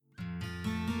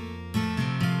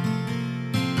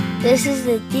This is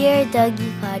the Dear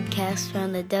Dougie podcast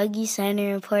from the Dougie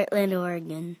Center in Portland,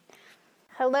 Oregon.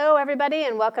 Hello, everybody,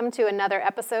 and welcome to another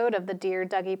episode of the Dear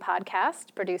Dougie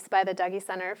podcast, produced by the Dougie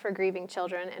Center for Grieving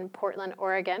Children in Portland,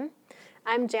 Oregon.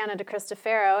 I'm Jana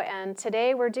DeCristofaro, and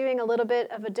today we're doing a little bit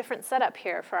of a different setup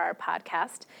here for our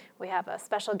podcast. We have a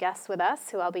special guest with us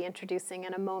who I'll be introducing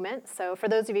in a moment. So for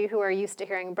those of you who are used to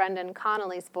hearing Brendan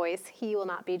Connolly's voice, he will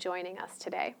not be joining us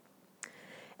today.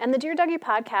 And the Dear Dougie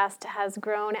podcast has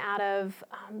grown out of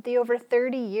the over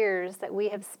 30 years that we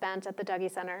have spent at the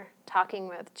Dougie Center talking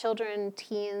with children,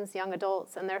 teens, young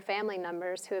adults, and their family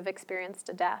members who have experienced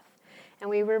a death. And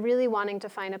we were really wanting to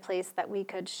find a place that we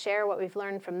could share what we've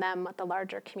learned from them with the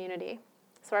larger community.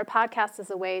 So our podcast is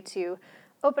a way to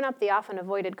open up the often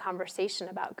avoided conversation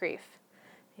about grief.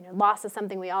 Loss is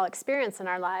something we all experience in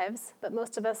our lives, but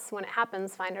most of us, when it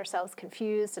happens, find ourselves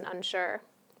confused and unsure.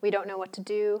 We don't know what to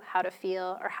do, how to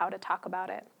feel, or how to talk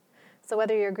about it. So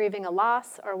whether you're grieving a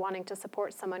loss or wanting to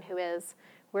support someone who is,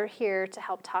 we're here to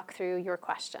help talk through your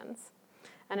questions.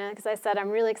 And as I said,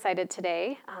 I'm really excited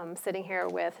today, sitting here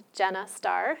with Jenna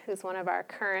Starr, who's one of our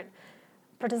current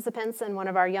participants in one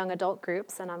of our young adult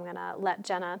groups, and I'm going to let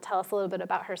Jenna tell us a little bit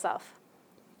about herself.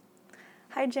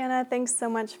 Hi, Jana. Thanks so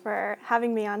much for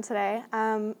having me on today.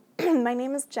 My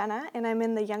name is Jenna, and I'm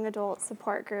in the young adult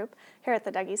support group here at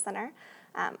the Dougie Center.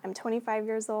 I'm 25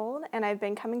 years old, and I've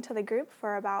been coming to the group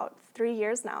for about 3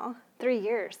 years now. 3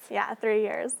 years? Yeah, 3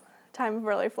 years. Time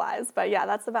really flies, but yeah,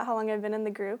 that's about how long I've been in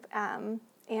the group. And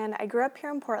I grew up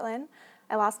here in Portland.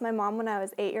 I lost my mom when I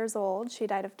was 8 years old. She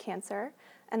died of cancer.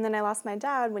 And then I lost my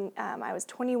dad when I was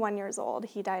 21 years old.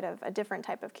 He died of a different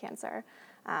type of cancer.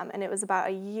 And it was about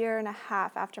a year and a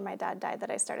half after my dad died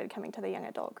that I started coming to the young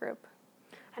adult group.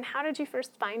 And how did you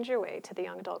first find your way to the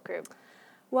young adult group?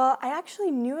 Well, I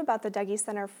actually knew about the Dougie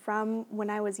Center from when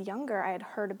I was younger. I had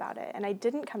heard about it, and I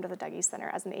didn't come to the Dougie Center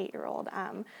as an 8-year-old,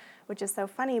 which is so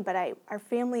funny, but our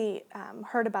family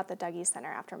heard about the Dougie Center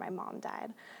after my mom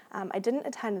died. I didn't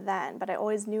attend then, but I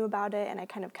always knew about it, and I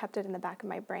kind of kept it in the back of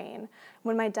my brain.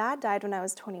 When my dad died when I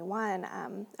was 21,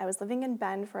 I was living in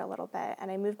Bend for a little bit,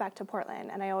 and I moved back to Portland,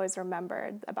 and I always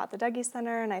remembered about the Dougie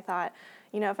Center, and I thought,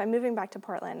 if I'm moving back to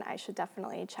Portland, I should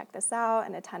definitely check this out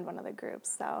and attend one of the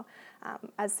groups. So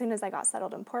as soon as I got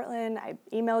settled in Portland, I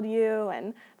emailed you,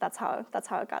 and that's how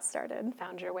it got started.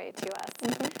 Found your way to us.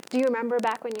 Mm-hmm. Do you remember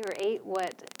back when you were 8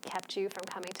 what kept you from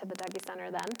coming to the Dougie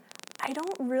Center then? I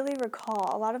don't really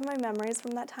recall. A lot of my memories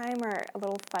from that time are a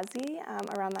little fuzzy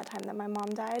around that time that my mom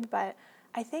died, but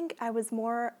I think I was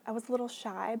a little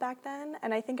shy back then,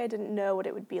 and I think I didn't know what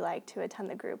it would be like to attend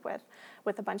the group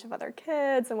with a bunch of other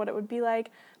kids and what it would be like.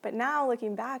 But now,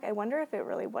 looking back, I wonder if it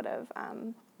really would have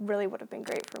been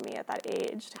great for me at that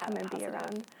age to come and be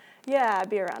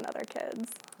around other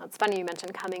kids. Well, it's funny you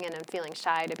mentioned coming in and feeling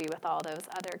shy to be with all those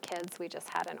other kids. We just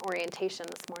had an orientation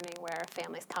this morning where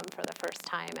families come for the first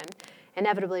time, and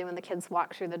inevitably when the kids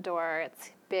walk through the door,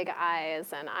 it's big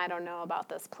eyes, and I don't know about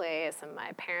this place, and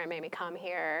my parent made me come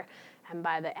here. And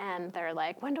by the end, they're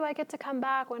like, when do I get to come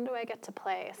back? When do I get to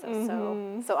play?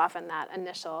 So often that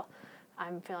initial,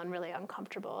 I'm feeling really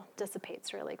uncomfortable,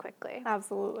 dissipates really quickly.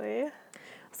 Absolutely.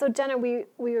 So Jenna, we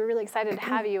were really excited to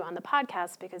have you on the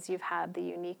podcast because you've had the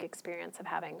unique experience of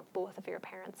having both of your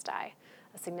parents die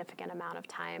a significant amount of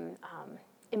time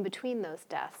in between those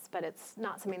deaths, but it's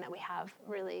not something that we have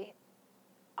really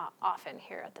often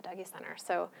here at the Dougie Center.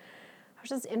 So I was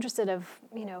just interested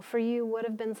for you, what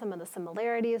have been some of the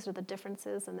similarities or the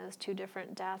differences in those two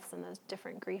different deaths and those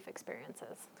different grief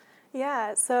experiences?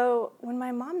 Yeah, so when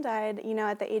my mom died,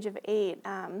 at the age of 8,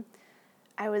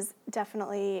 I was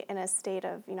definitely in a state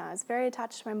of, I was very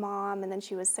attached to my mom, and then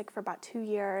she was sick for about 2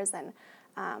 years, and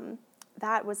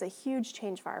that was a huge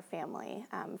change for our family,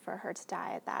 for her to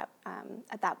die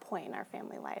at that point in our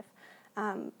family life.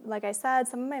 Like I said,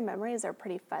 some of my memories are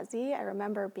pretty fuzzy. I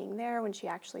remember being there when she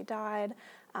actually died,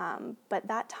 but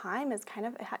that time is kind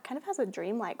of has a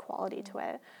dreamlike quality to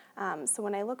it. So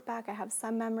when I look back, I have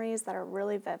some memories that are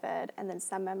really vivid, and then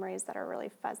some memories that are really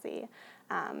fuzzy.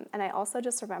 And I also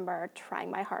just remember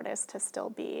trying my hardest to still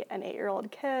be an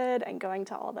 8-year-old kid and going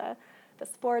to all the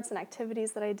sports and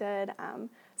activities that I did.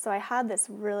 So I had this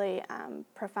really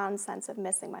profound sense of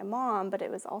missing my mom, but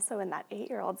it was also in that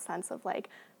 8-year-old sense of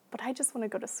but I just want to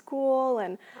go to school,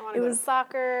 and I want to go to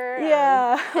soccer.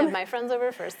 Yeah, and have my friends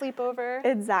over for a sleepover.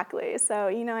 Exactly. So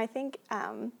I think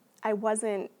I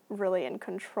wasn't really in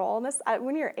control.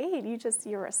 When you're 8,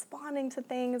 you're responding to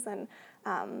things, and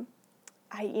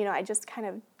I just kind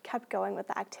of kept going with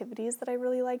the activities that I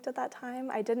really liked at that time.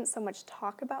 I didn't so much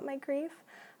talk about my grief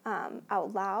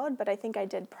out loud, but I think I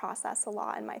did process a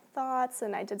lot in my thoughts,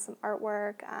 and I did some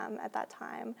artwork at that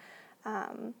time.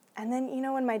 And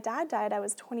then, when my dad died, I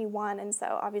was 21, and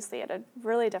so obviously at a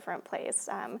really different place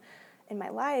in my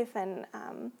life, and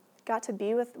we got to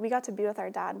be with our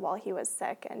dad while he was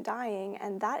sick and dying,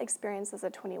 and that experience as a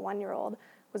 21-year-old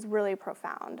was really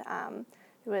profound.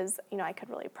 It was, I could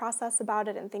really process about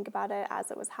it and think about it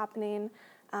as it was happening,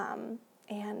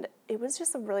 and it was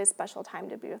just a really special time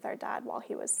to be with our dad while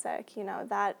he was sick.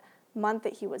 That month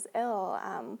that he was ill,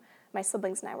 my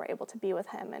siblings and I were able to be with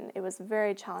him, and it was a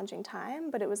very challenging time,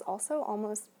 but it was also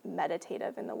almost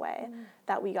meditative in the way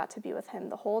that we got to be with him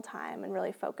the whole time and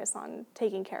really focus on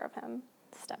taking care of him.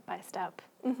 Step by step.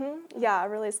 Yeah,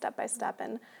 really step by step,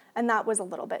 and that was a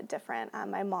little bit different.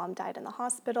 My mom died in the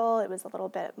hospital. It was a little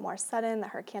bit more sudden that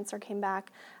her cancer came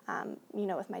back.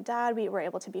 With my dad, we were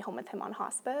able to be home with him on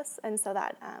hospice, and so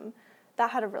that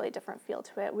had a really different feel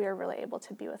to it. We were really able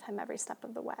to be with him every step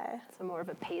of the way. So more of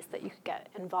a pace that you could get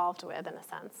involved with, in a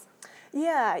sense.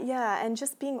 Yeah, and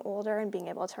just being older and being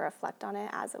able to reflect on it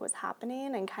as it was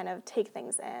happening and kind of take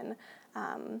things in.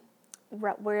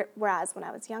 Whereas when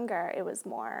I was younger, it was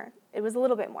a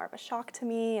little bit more of a shock to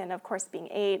me, and of course being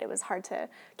 8, it was hard to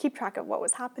keep track of what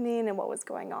was happening and what was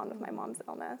going on with my mom's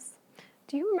illness.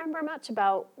 Do you remember much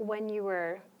about when you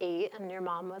were 8 and your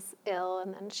mom was ill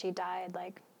and then she died,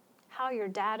 like how your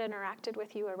dad interacted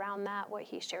with you around that, what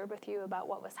he shared with you about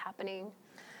what was happening?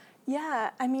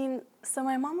 Yeah, so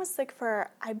my mom was sick for,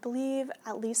 I believe,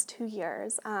 at least 2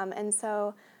 years, and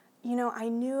so I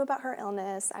knew about her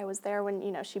illness. I was there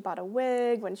when, she bought a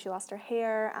wig, when she lost her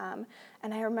hair,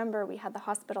 and I remember we had the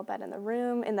hospital bed in the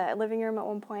living room at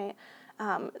one point,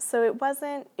 so it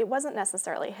wasn't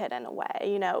necessarily hidden away.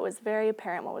 It was very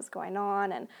apparent what was going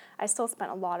on, and I still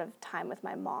spent a lot of time with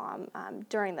my mom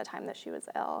during the time that she was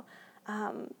ill.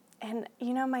 And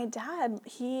my dad,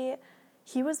 he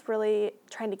was really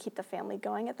trying to keep the family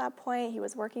going at that point. He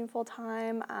was working full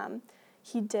time.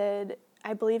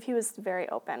 I believe he was very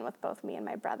open with both me and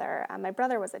my brother. My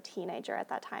brother was a teenager at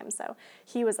that time, so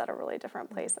he was at a really different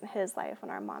place in his life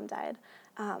when our mom died.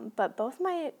 But both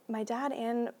my dad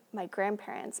and my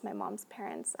grandparents, my mom's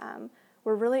parents,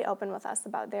 were really open with us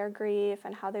about their grief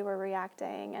and how they were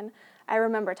reacting. And I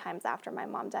remember times after my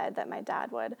mom died that my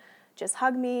dad would just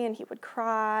hug me and he would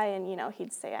cry and,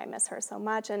 he'd say, "I miss her so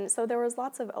much." And so there was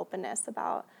lots of openness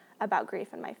about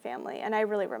grief in my family. And I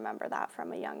really remember that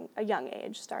from a young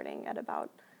age, starting at about,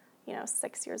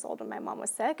 6 years old when my mom was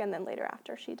sick, and then later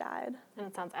after she died. And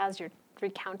it sounds, as you're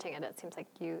recounting it, it seems like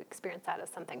you experienced that as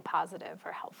something positive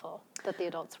or helpful, that the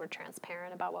adults were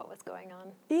transparent about what was going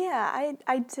on. Yeah,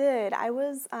 I did. I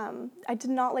did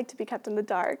not like to be kept in the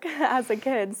dark as a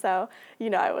kid, so,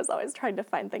 I was always trying to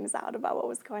find things out about what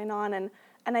was going on, and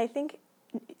I think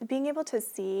being able to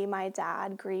see my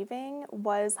dad grieving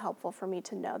was helpful for me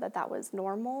to know that that was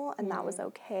normal and that was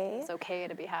okay. It's okay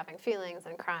to be having feelings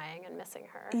and crying and missing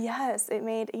her. Yes,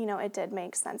 it did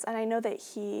make sense. And I know that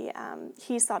he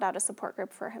sought out a support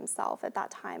group for himself at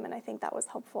that time, and I think that was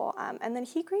helpful. And then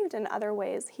he grieved in other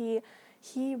ways.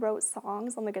 He wrote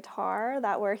songs on the guitar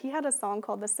he had a song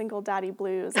called The Single Daddy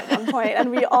Blues at one point,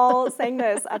 and we all sang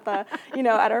this at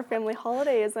our family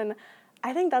holidays. And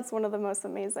I think that's one of the most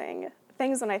amazing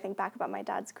things when I think back about my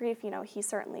dad's grief. He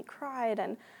certainly cried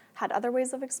and had other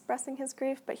ways of expressing his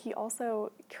grief, but he also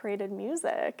created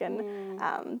music,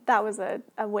 and that was a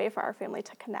way for our family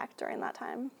to connect during that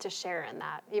time. To share in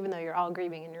that, even though you're all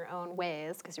grieving in your own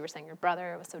ways, because you were saying your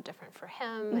brother, it was so different for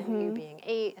him, and you being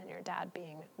 8, and your dad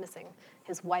missing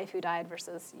his wife who died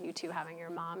versus you two having your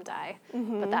mom die.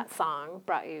 But that song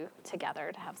brought you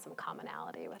together to have some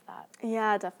commonality with that.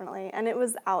 Yeah, definitely. And it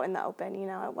was out in the open,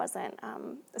 it wasn't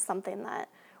something that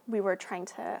we were trying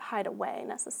to hide away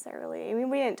necessarily.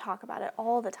 We didn't talk about it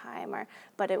all the time,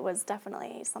 but it was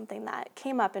definitely something that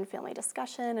came up in family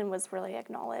discussion and was really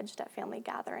acknowledged at family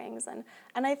gatherings, and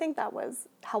I think that was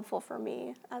helpful for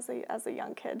me as a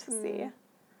young kid to see.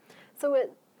 So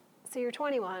you're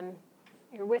 21,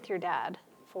 you're with your dad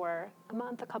for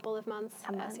a couple of months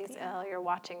as he's ill. You're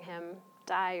watching him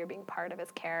die, you're being part of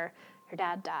his care. Your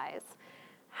dad dies.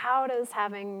 How does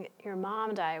having your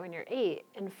mom die when you're 8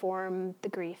 inform the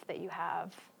grief that you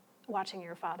have watching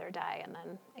your father die and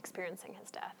then experiencing his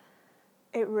death?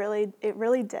 It really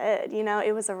did.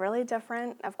 It was a really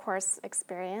different, of course,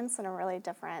 experience and a really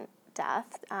different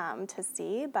death to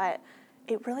see, but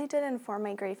it really did inform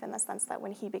my grief in the sense that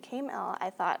when he became ill,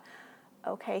 I thought,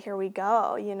 okay, here we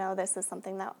go. This is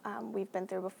something that we've been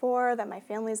through before, that my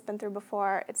family's been through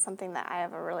before. It's something that I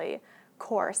have a really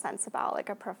core sense about, like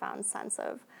a profound sense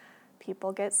of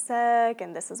people get sick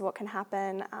and this is what can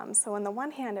happen. So on the one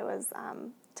hand, it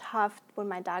tough when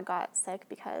my dad got sick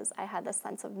because I had this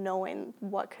sense of knowing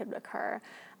what could occur.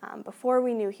 Before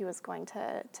we knew he was going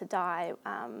to die,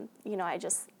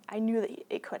 I knew that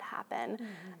it could happen.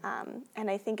 And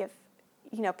I think if,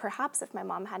 perhaps if my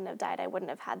mom hadn't have died, I wouldn't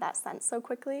have had that sense so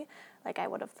quickly. Like I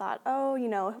would have thought,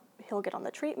 he'll get on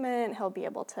the treatment, he'll be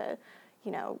able to,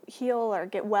 heal or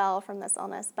get well from this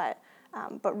illness. But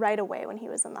right away when he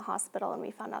was in the hospital and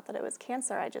we found out that it was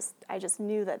cancer, I just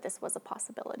knew that this was a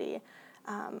possibility.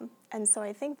 And so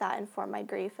I think that informed my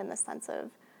grief in the sense of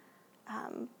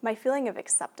my feeling of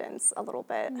acceptance a little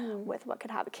bit with what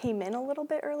could happen. Came in a little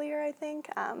bit earlier, I think.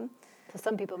 So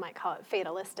some people might call it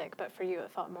fatalistic, but for you it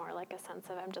felt more like a sense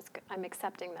of I'm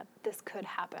accepting that this could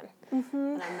happen,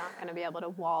 and I'm not going to be able to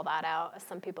wall that out. As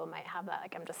some people might have that,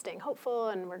 like I'm just staying hopeful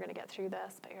and we're going to get through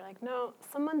this. But you're like, no,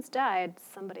 someone's died,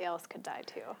 somebody else could die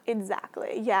too.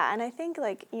 Exactly, yeah. And I think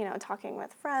talking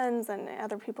with friends and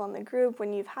other people in the group,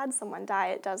 when you've had someone die,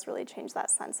 it does really change that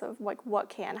sense of like what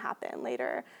can happen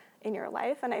later in your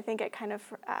life. And I think it kind of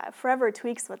forever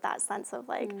tweaks with that sense of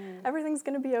like everything's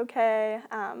going to be okay.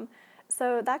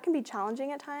 So that can be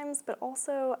challenging at times, but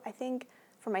also I think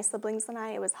for my siblings and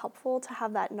I, it was helpful to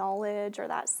have that knowledge or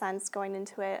that sense going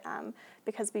into it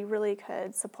because we really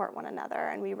could support one another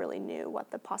and we really knew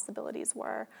what the possibilities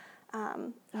were.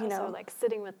 So like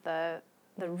sitting with the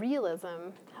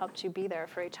realism helped you be there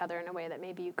for each other in a way that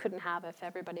maybe you couldn't have if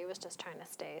everybody was just trying to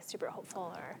stay super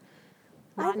hopeful or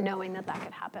not knowing that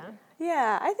could happen.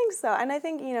 Yeah, I think so. And I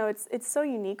think, it's so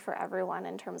unique for everyone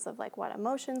in terms of like what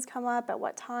emotions come up at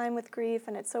what time with grief,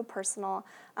 and it's so personal.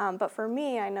 But for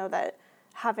me, I know that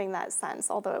having that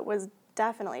sense, although it was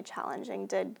definitely challenging,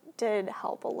 did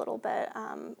help a little bit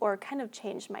or kind of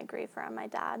changed my grief around my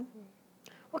dad.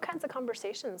 What kinds of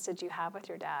conversations did you have with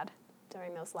your dad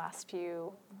during those last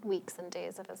few weeks and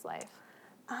days of his life?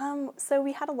 So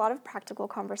we had a lot of practical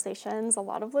conversations, a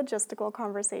lot of logistical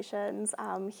conversations.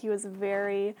 He was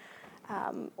very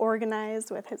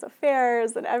organized with his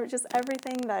affairs and just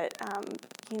everything that,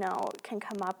 can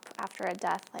come up after a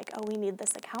death, like, oh, we need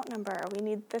this account number, or we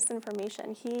need this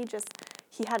information.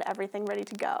 He had everything ready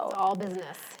to go. It's all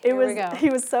business. He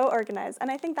was so organized.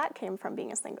 And I think that came from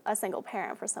being a single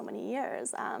parent for so many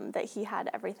years, that he had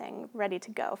everything ready to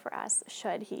go for us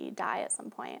should he die at some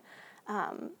point.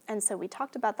 And so we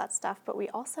talked about that stuff, but we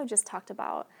also just talked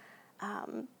about,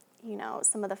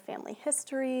 some of the family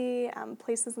history,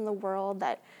 places in the world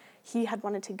that he had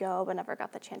wanted to go but never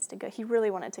got the chance to go. He really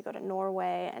wanted to go to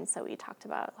Norway, and so we talked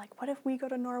about, like, what if we go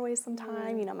to Norway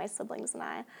sometime, my siblings and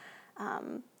I.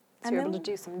 So you were able to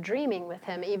do some dreaming with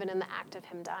him, even in the act of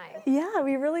him dying. Yeah,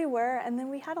 we really were. And then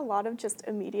we had a lot of just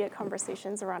immediate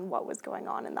conversations around what was going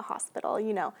on in the hospital.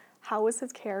 How was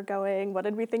his care going? What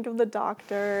did we think of the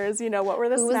doctors? What were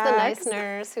the snacks? Who was the nice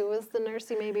nurse? Who was the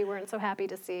nurse you maybe weren't so happy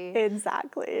to see?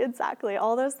 Exactly.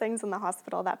 All those things in the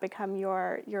hospital that become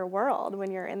your world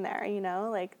when you're in there,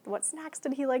 like what snacks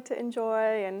did he like to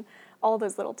enjoy, and all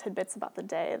those little tidbits about the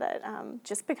day that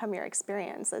just become your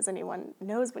experience, as anyone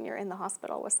knows when you're in the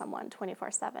hospital with someone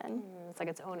 24/7. It's like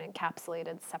its own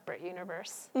encapsulated separate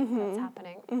universe that's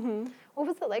happening. What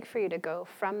was it like for you to go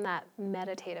from that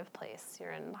meditative place?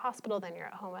 You're in the hospital, then you're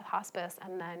at home with hospice,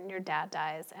 and then your dad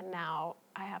dies, and now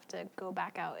I have to go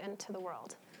back out into the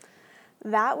world.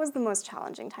 That was the most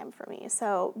challenging time for me.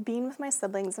 So being with my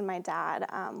siblings and my dad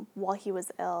while he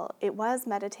was ill, it was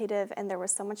meditative, and there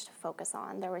was so much to focus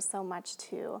on. There was so much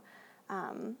to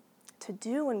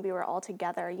do when we were all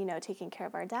together, taking care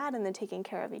of our dad and then taking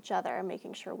care of each other,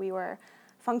 making sure we were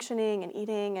functioning and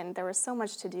eating. And there was so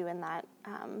much to do in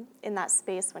that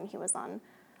space when he was on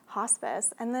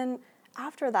hospice. And then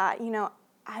after that,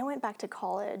 I went back to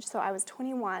college. So I was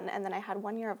 21, and then I had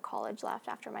 1 year of college left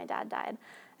after my dad died.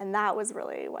 And that was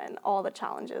really when all the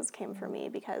challenges came for me,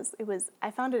 because I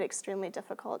found it extremely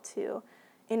difficult to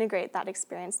integrate that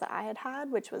experience that I had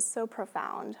had, which was so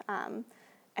profound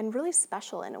and really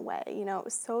special in a way. It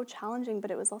was so challenging,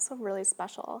 but it was also really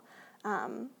special.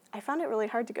 I found it really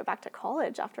hard to go back to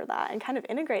college after that and kind of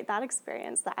integrate that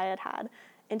experience that I had had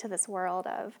into this world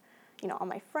of, all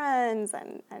my friends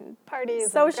and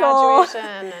parties, social, and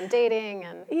graduation, and dating,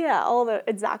 and yeah, all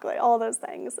those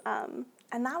things.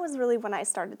 And that was really when I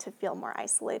started to feel more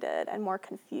isolated and more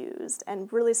confused,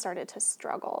 and really started to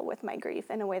struggle with my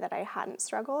grief in a way that I hadn't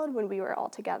struggled when we were all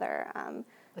together.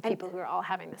 With people who are all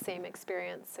having the same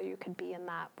experience, so you could be in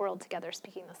that world together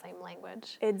speaking the same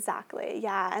language. Exactly,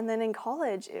 yeah. And then in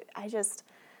college, I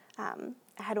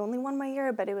had only 1 more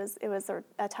year, but it was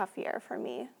a tough year for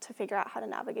me to figure out how to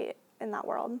navigate in that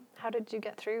world. How did you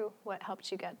get through? What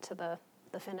helped you get to the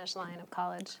finish line of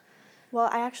college? Well,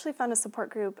 I actually found a support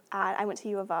group I went to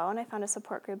U of O, and I found a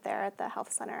support group there at the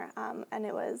health center, and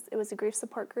it was a grief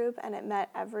support group, and it met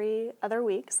every other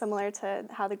week, similar to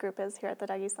how the group is here at the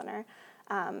Dougy Center,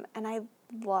 and I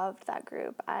loved that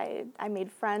group. I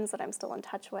made friends that I'm still in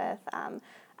touch with.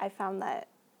 I found that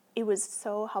it was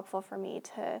so helpful for me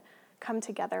to come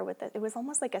together with it. It was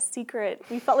almost like a secret,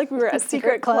 we felt like we were a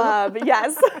secret club.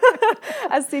 Yes,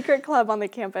 a secret club on the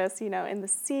campus, in the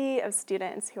sea of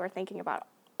students who are thinking about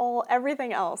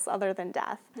everything else other than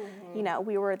death. Mm-hmm.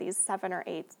 We were these 7 or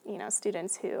 8,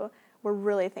 students who were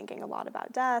really thinking a lot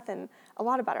about death and a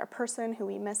lot about our person who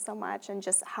we miss so much, and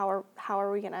just how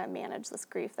are we going to manage this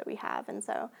grief that we have. And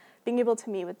so being able to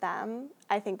meet with them,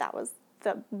 I think that was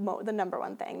the number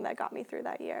one thing that got me through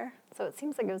that year. So it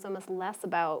seems like it was almost less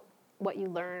about what you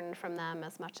learned from them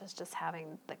as much as just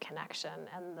having the connection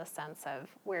and the sense of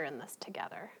we're in this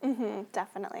together. Mm-hmm,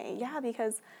 definitely. Yeah,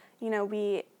 because,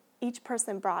 each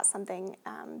person brought something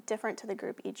different to the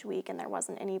group each week, and there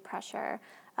wasn't any pressure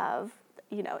of,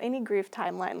 any grief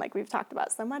timeline like we've talked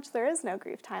about so much. There is no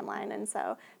grief timeline. And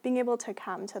so being able to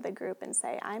come to the group and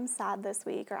say, I'm sad this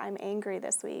week, or I'm angry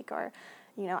this week, or,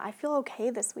 I feel okay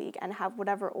this week, and have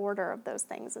whatever order of those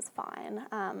things is fine.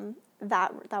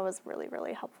 That was really,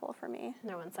 really helpful for me.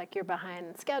 No one's like, you're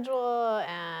behind schedule,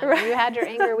 and you had your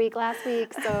anger week last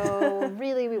week, so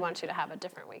really we want you to have a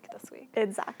different week this week.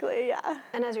 Exactly, yeah.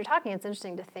 And as you're talking, it's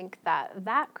interesting to think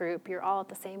that group, you're all at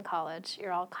the same college,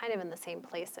 you're all kind of in the same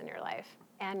place in your life,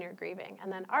 and you're grieving.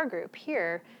 And then our group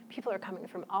here, people are coming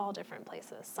from all different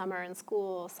places. Some are in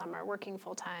school, some are working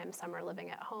full-time, some are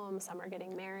living at home, some are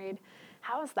getting married.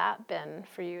 How has that been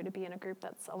for you to be in a group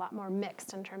that's a lot more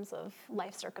mixed in terms of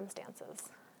life circumstances?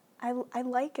 I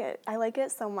like it. I like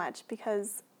it so much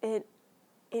because it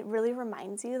really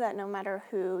reminds you that no matter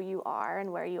who you are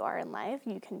and where you are in life,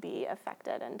 you can be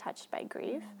affected and touched by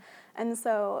grief. And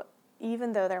so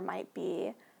even though there might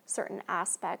be certain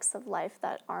aspects of life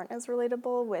that aren't as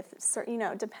relatable with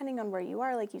certain, depending on where you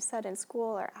are, like you said, in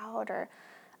school or out, or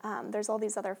there's all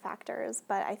these other factors.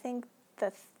 But I think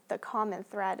the common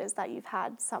thread is that you've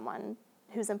had someone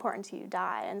who's important to you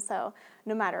die. And so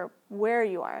no matter where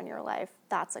you are in your life,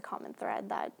 that's a common thread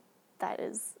that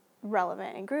is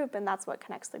relevant in group, and that's what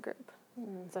connects the group.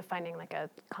 So finding like a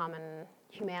common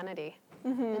humanity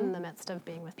in the midst of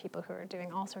being with people who are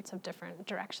doing all sorts of different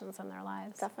directions in their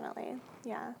lives. Definitely,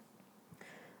 yeah.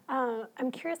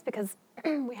 I'm curious because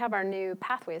we have our new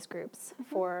Pathways groups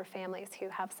for families who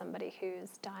have somebody who's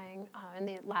dying in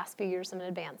the last few years of an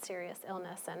advanced serious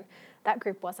illness, and that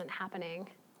group wasn't happening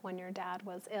when your dad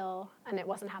was ill, and it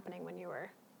wasn't happening when you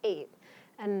were 8.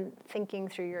 And thinking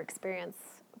through your experience,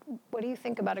 what do you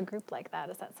think about a group like that?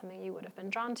 Is that something you would have been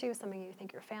drawn to, something you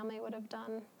think your family would have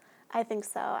done? I think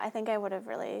so. I think I would have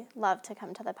really loved to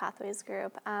come to the Pathways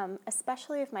group,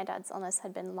 especially if my dad's illness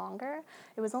had been longer.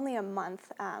 It was only a month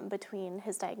between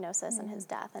his diagnosis and his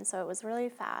death, and so it was really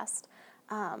fast.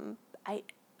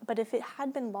 But if it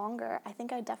had been longer, I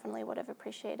think I definitely would have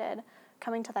appreciated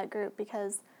coming to that group,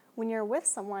 because when you're with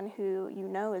someone who you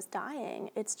know is dying,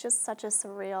 it's just such a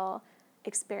surreal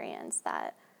experience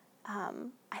that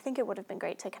I think it would have been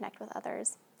great to connect with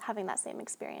others having that same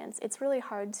experience. It's really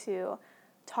hard to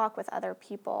talk with other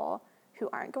people who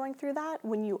aren't going through that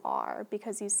when you are,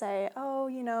 because you say, oh,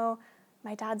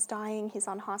 my dad's dying, he's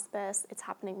on hospice, it's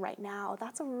happening right now.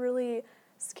 That's a really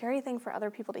scary thing for other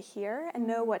people to hear and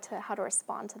know how to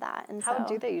respond to that. And how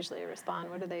do they usually respond?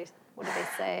 What do they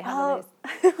say?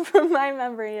 From my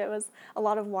memory, it was a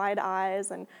lot of wide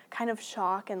eyes and kind of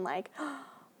shock and like,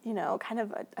 kind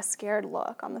of a scared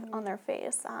look on their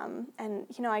face. And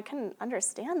I can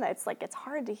understand that it's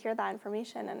hard to hear that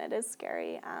information, and it is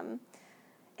scary.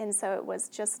 And so it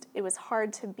was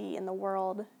hard to be in the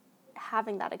world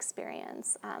having that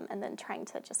experience, and then trying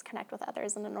to just connect with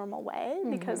others in a normal way.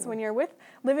 Because when you're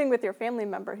living with your family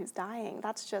member who's dying,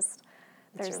 that's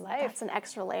an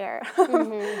extra layer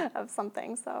of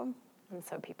something. And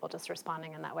so people just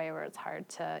responding in that way where it's hard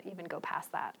to even go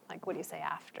past that. Like, what do you say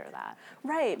after that?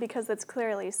 Right, because it's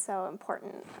clearly so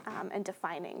important and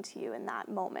defining to you in that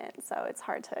moment. So it's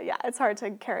hard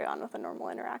to carry on with a normal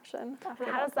interaction.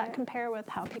 How does that compare with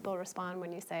how people respond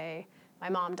when you say, my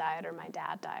mom died or my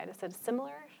dad died? Is it a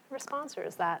similar response, or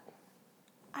is that?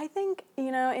 I think,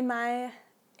 in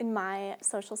my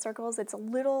social circles, it's a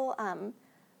little,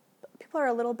 people are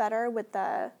a little better with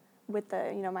the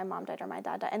my mom died or my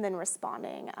dad died, and then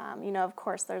responding. Of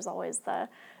course, there's always the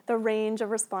range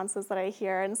of responses that I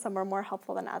hear, and some are more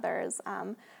helpful than others.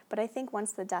 But I think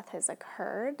once the death has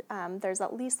occurred, there's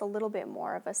at least a little bit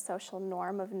more of a social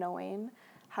norm of knowing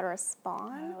how to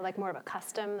respond. Like more of a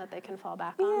custom that they can fall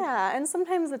back on? Yeah, and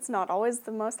sometimes it's not always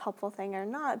the most helpful thing or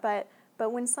not, but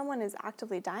But when someone is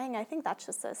actively dying, I think that's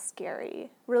just a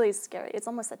scary, really scary, it's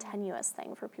almost a tenuous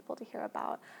thing for people to hear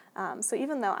about. So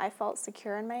even though I felt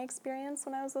secure in my experience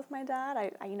when I was with my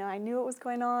dad, I knew what was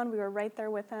going on. We were right there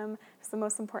with him. It's the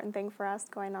most important thing for us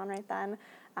going on right then.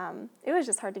 It was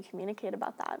just hard to communicate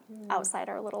about that outside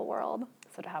our little world.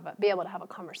 So to be able to have a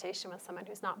conversation with someone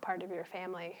who's not part of your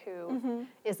family, who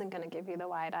isn't going to give you the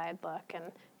wide-eyed look and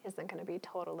isn't going to be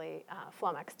totally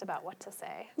flummoxed about what to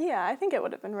say. Yeah, I think it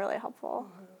would have been really helpful.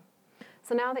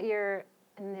 So now that you're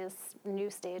in this new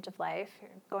stage of life,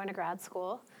 you're going to grad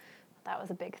school. That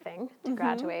was a big thing to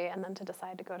graduate and then to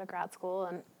decide to go to grad school.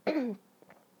 And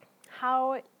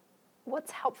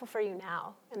what's helpful for you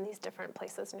now in these different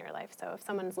places in your life? So if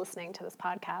someone's listening to this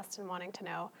podcast and wanting to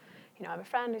know, I have a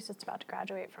friend who's just about to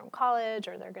graduate from college,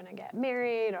 or they're going to get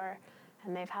married,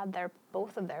 and they've had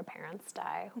both of their parents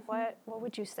die. What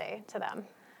would you say to them?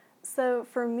 So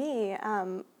for me,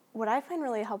 what I find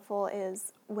really helpful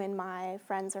is when my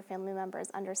friends or family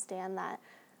members understand that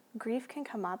grief can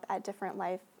come up at different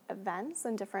life events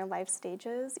and different life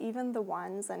stages, even the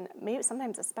ones, and maybe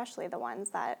sometimes especially the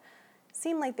ones that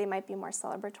seem like they might be more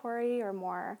celebratory or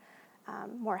more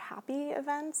happy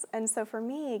events. And so for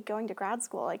me, going to grad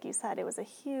school, like you said, it was a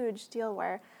huge deal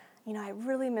where, I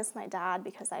really missed my dad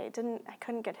because I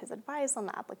couldn't get his advice on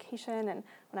the application, and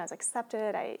when I was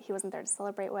accepted, he wasn't there to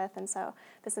celebrate with. And so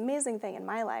this amazing thing in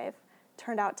my life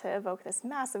turned out to evoke this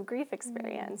massive grief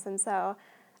experience. And so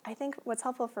I think what's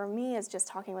helpful for me is just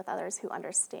talking with others who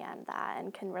understand that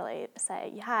and can really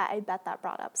say, yeah, I bet that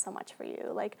brought up so much for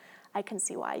you. Like, I can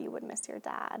see why you would miss your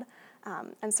dad.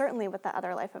 And certainly with the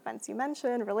other life events you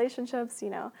mentioned, relationships,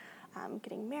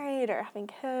 getting married or having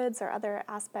kids or other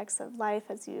aspects of life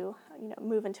as you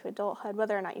move into adulthood,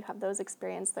 whether or not you have those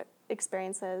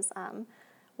experiences,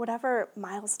 whatever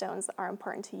milestones are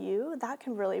important to you, that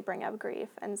can really bring up grief.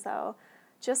 And so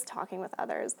just talking with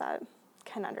others that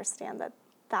can understand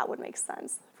that would make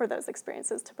sense for those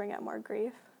experiences to bring up more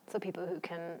grief. So people who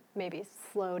can maybe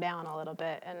slow down a little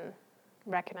bit and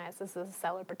recognize this is a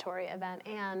celebratory event,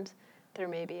 and there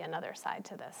may be another side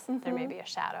to this. There may be a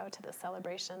shadow to the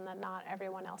celebration that not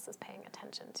everyone else is paying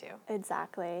attention to.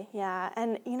 Exactly, yeah.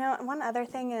 And one other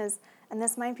thing is, and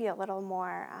this might be a little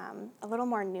more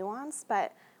nuanced,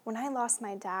 but when I lost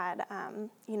my dad,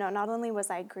 not only was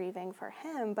I grieving for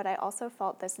him, but I also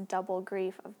felt this double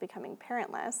grief of becoming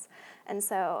parentless. And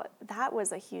so that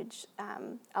was a huge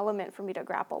element for me to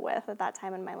grapple with at that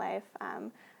time in my life.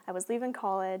 I was leaving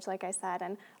college, like I said,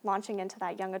 and launching into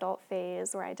that young adult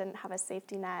phase where I didn't have a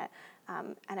safety net.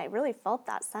 And I really felt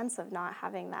that sense of not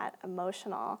having that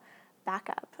emotional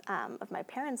backup of my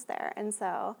parents there. And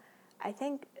so I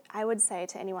think I would say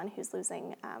to anyone who's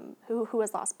losing, who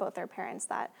has lost both their parents,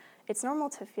 that it's normal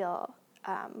to feel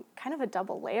kind of a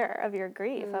double layer of your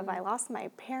grief of I lost my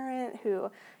parent,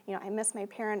 who, I miss my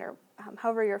parent, or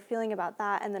however you're feeling about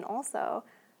that. And then also,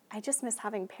 I just miss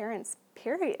having parents,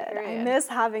 period. I miss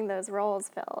having those roles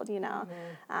filled,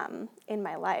 in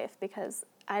my life, because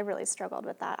I really struggled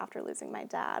with that after losing my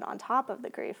dad, on top of the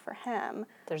grief for him.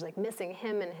 There's like missing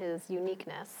him and his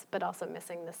uniqueness, but also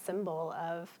missing the symbol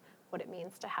of what it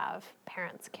means to have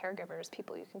parents, caregivers,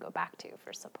 people you can go back to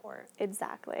for support.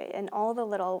 Exactly. And all the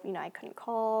little, I couldn't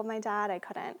call my dad, I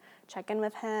couldn't check in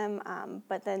with him,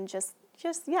 but then just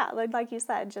like you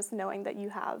said, just knowing that you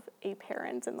have a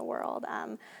parent in the world,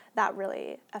 that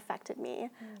really affected me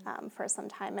for some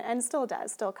time, and still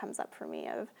comes up for me,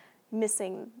 of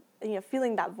missing,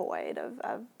 feeling that void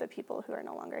of the people who are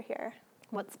no longer here.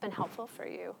 What's been helpful for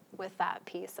you with that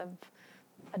piece of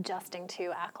adjusting to,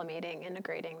 acclimating,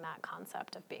 integrating that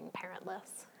concept of being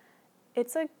parentless?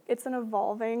 It's an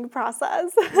evolving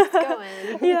process. It's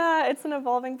going. Yeah, it's an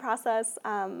evolving process.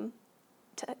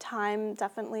 Time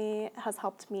definitely has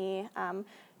helped me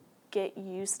get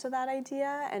used to that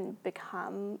idea and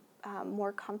become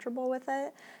more comfortable with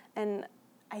it. And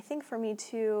I think for me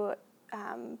too,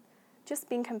 just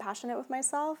being compassionate with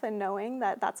myself and knowing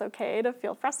that that's okay to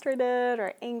feel frustrated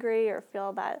or angry or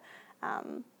feel that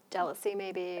jealousy,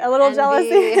 maybe a little envy.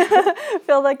 Jealousy,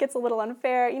 feel like it's a little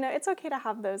unfair. It's okay to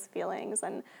have those feelings,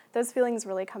 and those feelings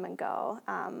really come and go.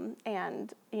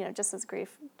 And just as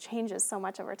grief changes so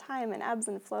much over time and ebbs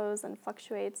and flows and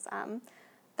fluctuates,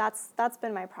 that's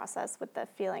been my process with the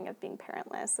feeling of being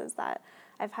parentless, is that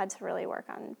I've had to really work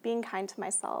on being kind to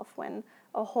myself when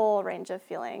a whole range of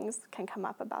feelings can come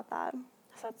up about that.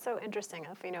 So that's so interesting.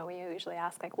 If we usually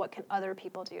ask, like, what can other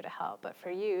people do to help? But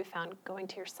for you found going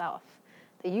to yourself,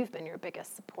 that you've been your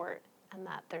biggest support, and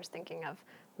that there's thinking of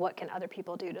what can other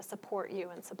people do to support you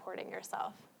and supporting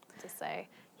yourself, to say,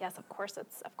 yes, of course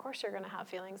you're going to have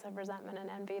feelings of resentment and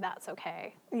envy. That's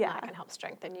okay. Yeah. That can help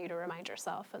strengthen you to remind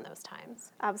yourself in those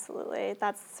times. Absolutely.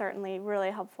 That's certainly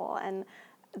really helpful. And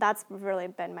that's really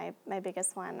been my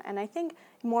biggest one. And I think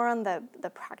more on the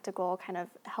practical kind of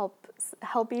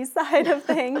helpy side of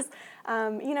things,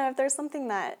 if there's something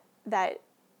that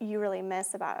you really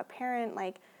miss about a parent,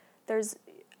 like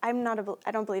I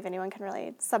don't believe anyone can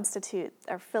really substitute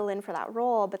or fill in for that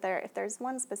role, but if there's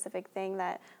one specific thing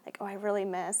that, like, I really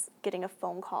miss getting a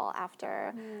phone call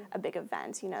after a big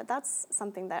event, that's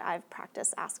something that I've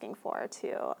practiced asking for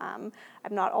too. I'm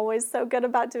not always so good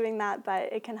about doing that,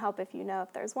 but it can help if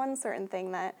if there's one certain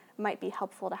thing that might be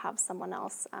helpful to have someone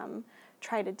else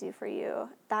try to do for you,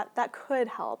 that could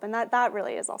help. And that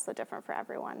really is also different for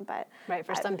everyone. But right,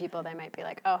 for some people they might be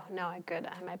like, oh, no, I'm good.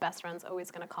 My best friend's always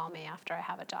going to call me after I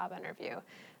have a job interview.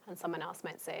 And someone else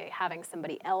might say having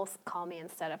somebody else call me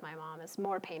instead of my mom is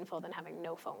more painful than having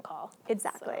no phone call.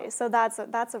 Exactly. So that's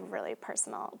a really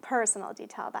personal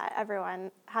detail that everyone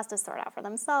has to sort out for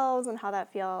themselves and how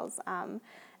that feels.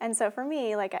 And so for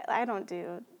me, like, I don't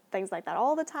do things like that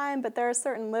all the time, but there are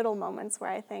certain little moments where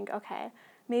I think, okay,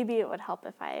 maybe it would help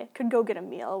if I could go get a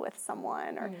meal with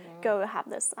someone or go have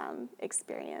this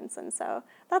experience. And so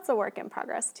that's a work in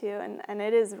progress too. And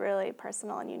it is really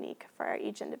personal and unique for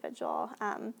each individual.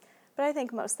 But I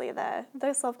think mostly the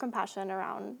self-compassion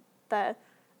around the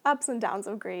ups and downs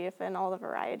of grief and all the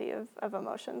variety of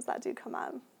emotions that do come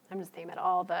up. I'm just thinking about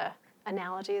all the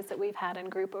analogies that we've had in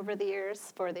group over the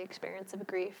years for the experience of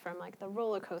grief, from like the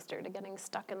roller coaster to getting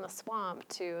stuck in the swamp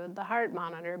to the heart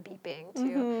monitor beeping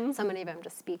to so many of them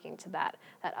just speaking to that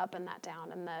up and that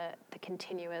down and the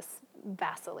continuous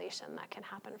vacillation that can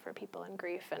happen for people in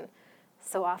grief. And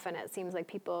so often it seems like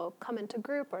people come into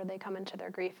group or they come into their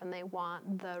grief and they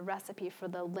want the recipe for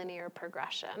the linear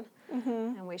progression.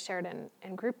 And we shared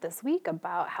in group this week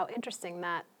about how interesting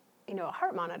that a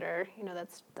heart monitor,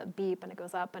 that's the beep and it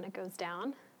goes up and it goes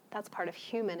down. That's part of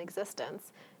human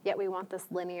existence. Yet we want this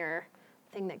linear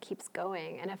thing that keeps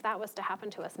going. And if that was to happen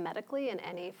to us medically in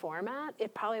any format,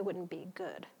 it probably wouldn't be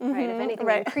good, right? If anything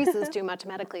increases too much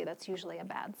medically, that's usually a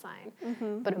bad sign.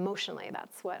 But emotionally,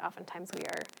 that's what oftentimes we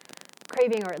are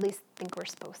craving, or at least think we're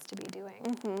supposed to be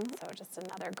doing. So just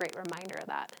another great reminder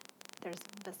that there's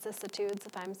vicissitudes,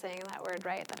 if I'm saying that word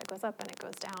right, that it goes up and it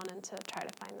goes down, and to try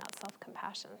to find that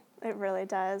self-compassion. It really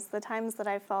does. The times that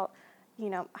I felt,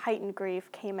 heightened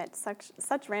grief came at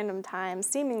such random times,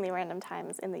 seemingly random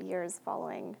times in the years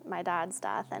following my dad's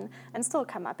death, and still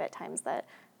come up at times that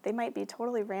they might be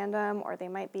totally random, or they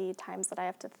might be times that I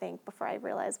have to think before I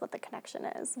realize what the connection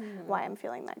is, why I'm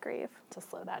feeling that grief. To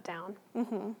slow that down.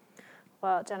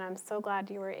 Well, Jenna, I'm so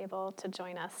glad you were able to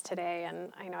join us today,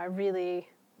 and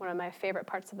one of my favorite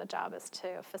parts of the job is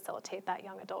to facilitate that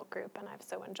young adult group, and I've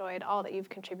so enjoyed all that you've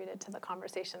contributed to the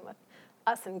conversation with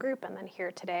us in group and then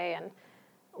here today. And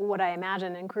what I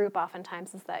imagine in group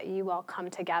oftentimes is that you all come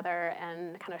together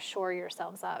and kind of shore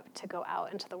yourselves up to go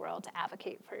out into the world to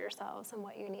advocate for yourselves and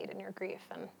what you need in your grief.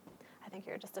 And I think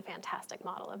you're just a fantastic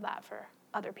model of that for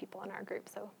other people in our group.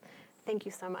 So thank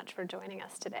you so much for joining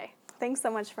us today. Thanks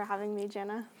so much for having me,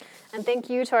 Jenna. And thank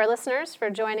you to our listeners for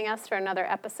joining us for another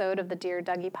episode of the Dear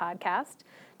Dougie podcast.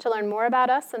 To learn more about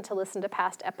us and to listen to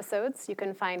past episodes, you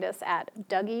can find us at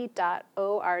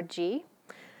dougie.org.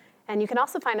 And you can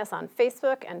also find us on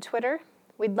Facebook and Twitter.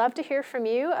 We'd love to hear from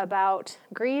you about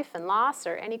grief and loss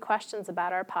or any questions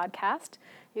about our podcast.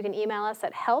 You can email us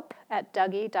at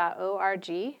help@dougie.org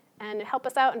and help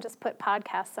us out and just put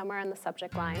podcast somewhere in the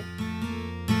subject line.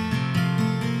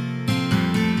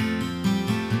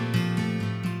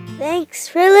 Thanks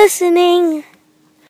for listening.